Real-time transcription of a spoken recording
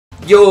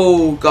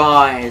Yo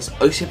guys,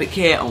 Osipic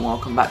here and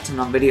welcome back to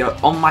another video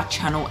on my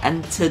channel,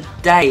 and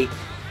today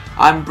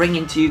I'm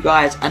bringing to you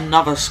guys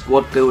another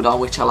squad builder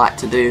which I like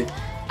to do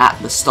at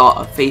the start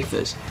of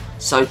FIFAs.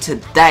 So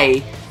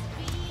today,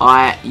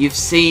 you've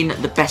seen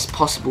the best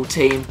possible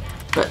team,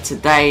 but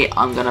today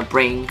I'm going to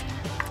bring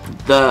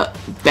the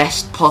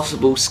best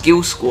possible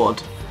skill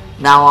squad.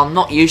 Now I'm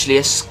not usually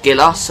a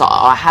skiller, so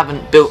I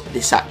haven't built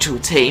this actual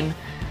team,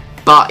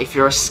 but if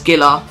you're a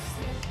skiller,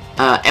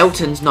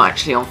 Elton's not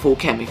actually on full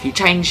chem. If you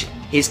change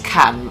his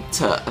cam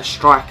to a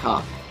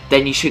striker,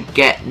 then you should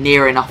get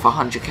near enough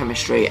 100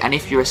 chemistry, and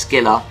if you're a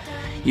skiller,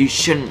 you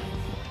should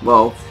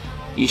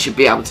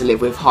be able to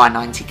live with high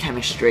 90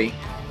 chemistry,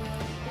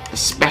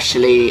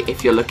 especially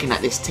if you're looking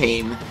at this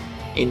team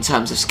in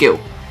terms of skill.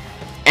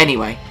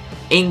 Anyway,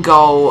 in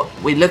goal,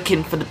 we're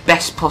looking for the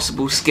best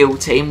possible skill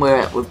team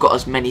where we've got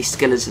as many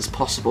skillers as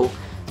possible.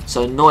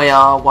 So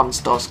Neuer,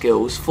 1-star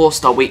skills,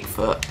 4-star weak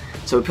foot,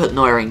 so we put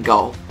Neuer in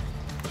goal.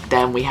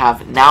 Then we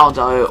have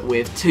Naldo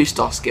with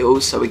 2-star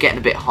skills, so we're getting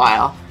a bit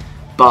higher,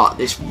 but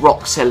this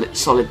rock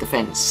solid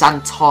defence.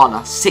 Santana,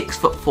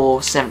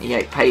 6'4",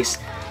 78 pace.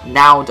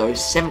 Naldo,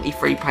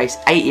 73 pace,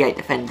 88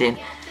 defending,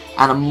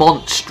 and a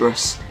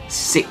monstrous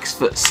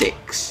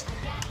 6'6".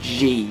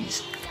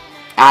 Jeez.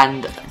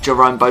 And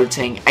Jerome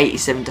Boateng,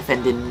 87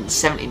 defending,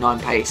 79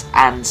 pace,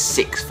 and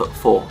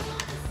 6'4".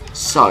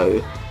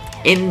 So,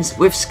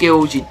 with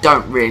skills, you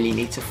don't really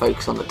need to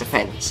focus on the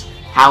defence.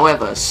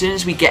 However, as soon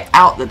as we get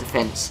out the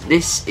defence,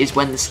 this is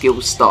when the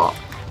skills start.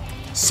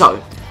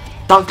 So,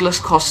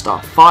 Douglas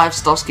Costa,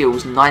 5-star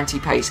skills, 90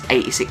 pace,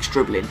 86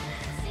 dribbling.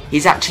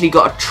 He's actually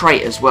got a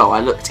trait as well, I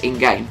looked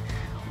in-game,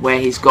 where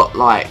he's got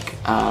like,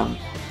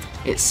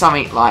 it's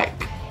something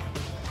like,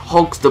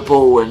 hogs the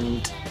ball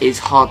and is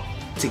hard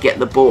to get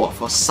the ball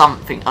off, or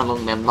something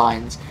along them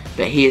lines.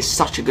 But he is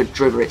such a good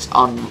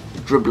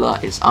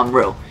dribbler, it's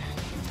unreal.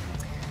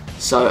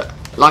 So,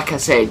 like I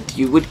said,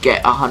 you would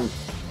get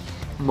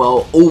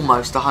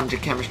almost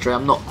 100 chemistry.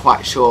 I'm not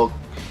quite sure,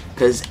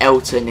 because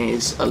Elton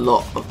is a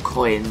lot of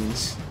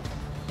coins.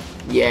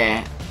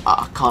 Yeah,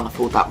 I can't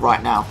afford that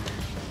right now.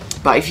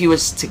 But if you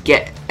was to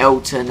get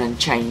Elton and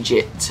change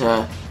him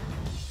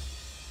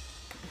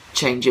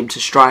to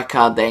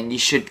striker, then you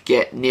should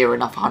get near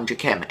enough 100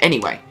 chem.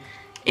 Anyway,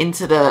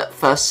 into the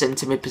first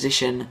centre mid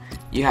position,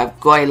 you have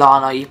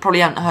Guaylana. You probably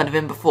haven't heard of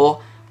him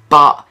before,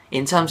 but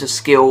in terms of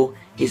skill,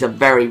 he's a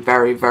very,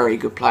 very, very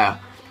good player.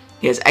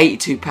 He has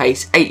 82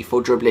 pace,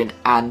 84 dribbling,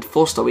 and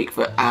 4-star weak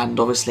foot, and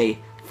obviously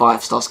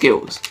 5-star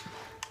skills.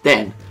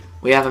 Then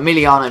we have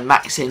Emiliano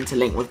Maxin to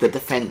link with the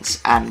defence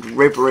and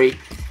Ribery.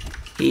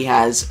 He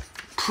has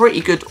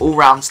pretty good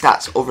all-round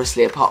stats,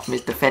 obviously apart from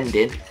his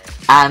defending,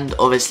 and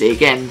obviously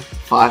again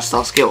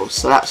 5-star skills.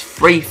 So that's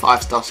 3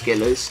 5-star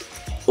skillers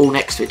all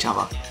next to each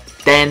other.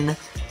 Then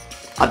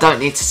I don't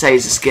need to say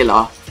he's a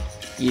skiller.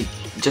 You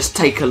just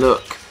take a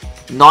look.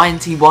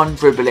 91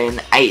 dribbling,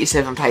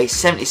 87 pace,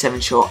 77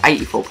 shot,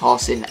 84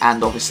 passing,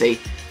 and obviously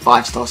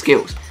 5-star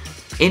skills.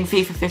 In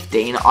FIFA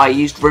 15, I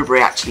used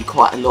Ribery actually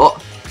quite a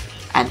lot,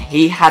 and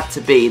he had to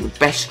be the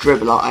best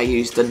dribbler I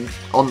used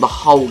on the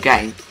whole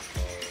game.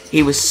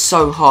 He was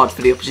so hard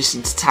for the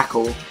opposition to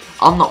tackle.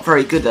 I'm not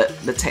very good at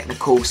the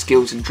technical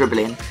skills and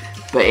dribbling,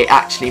 but it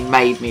actually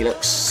made me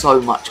look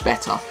so much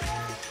better.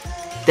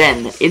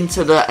 Then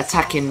into the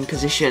attacking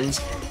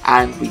positions,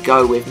 and we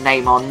go with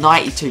Neymar,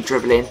 92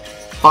 dribbling,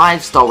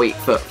 5-star weak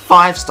foot,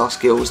 5-star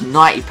skills,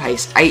 90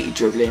 pace, 80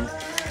 dribbling.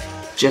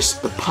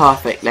 Just the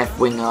perfect left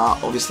winger,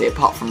 obviously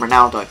apart from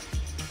Ronaldo.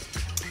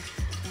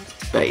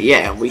 But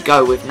yeah, we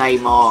go with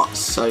Neymar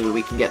so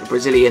we can get the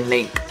Brazilian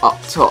link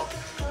up top.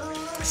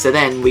 So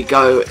then we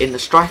go in the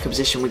striker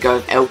position, we go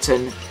with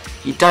Elton.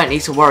 You don't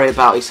need to worry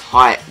about his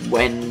height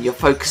when you're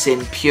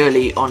focusing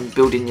purely on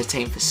building your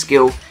team for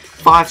skill.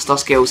 5-star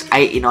skills,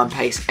 89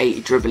 pace, 80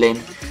 dribbling.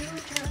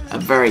 A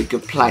very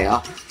good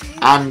player.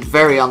 And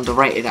very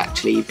underrated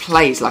actually. He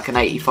plays like an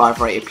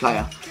 85 rated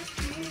player.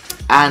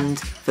 And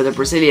for the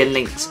Brazilian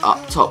links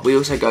up top, we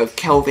also go with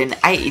Kelvin,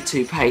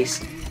 82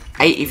 pace,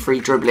 83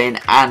 dribbling,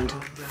 and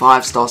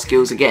 5-star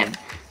skills again.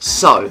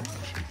 So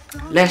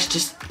let's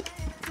just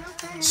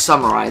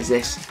summarise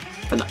this.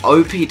 An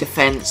OP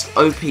defence,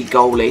 OP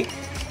goalie,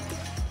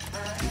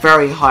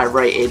 very high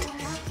rated,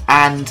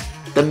 and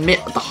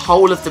the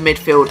whole of the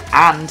midfield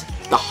and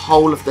the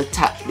whole of the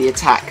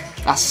attack.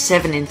 That's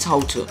 7 in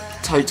total.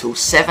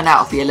 7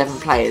 out of the 11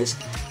 players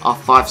are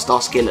 5-star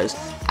skillers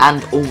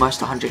and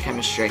almost 100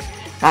 chemistry.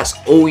 That's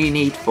all you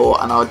need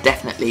for, and I would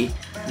definitely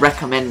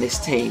recommend this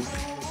team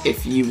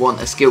if you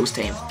want a skills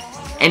team.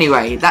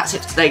 Anyway, that's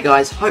it for today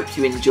guys. Hope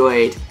you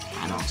enjoyed,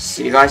 and I'll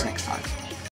see you guys next time.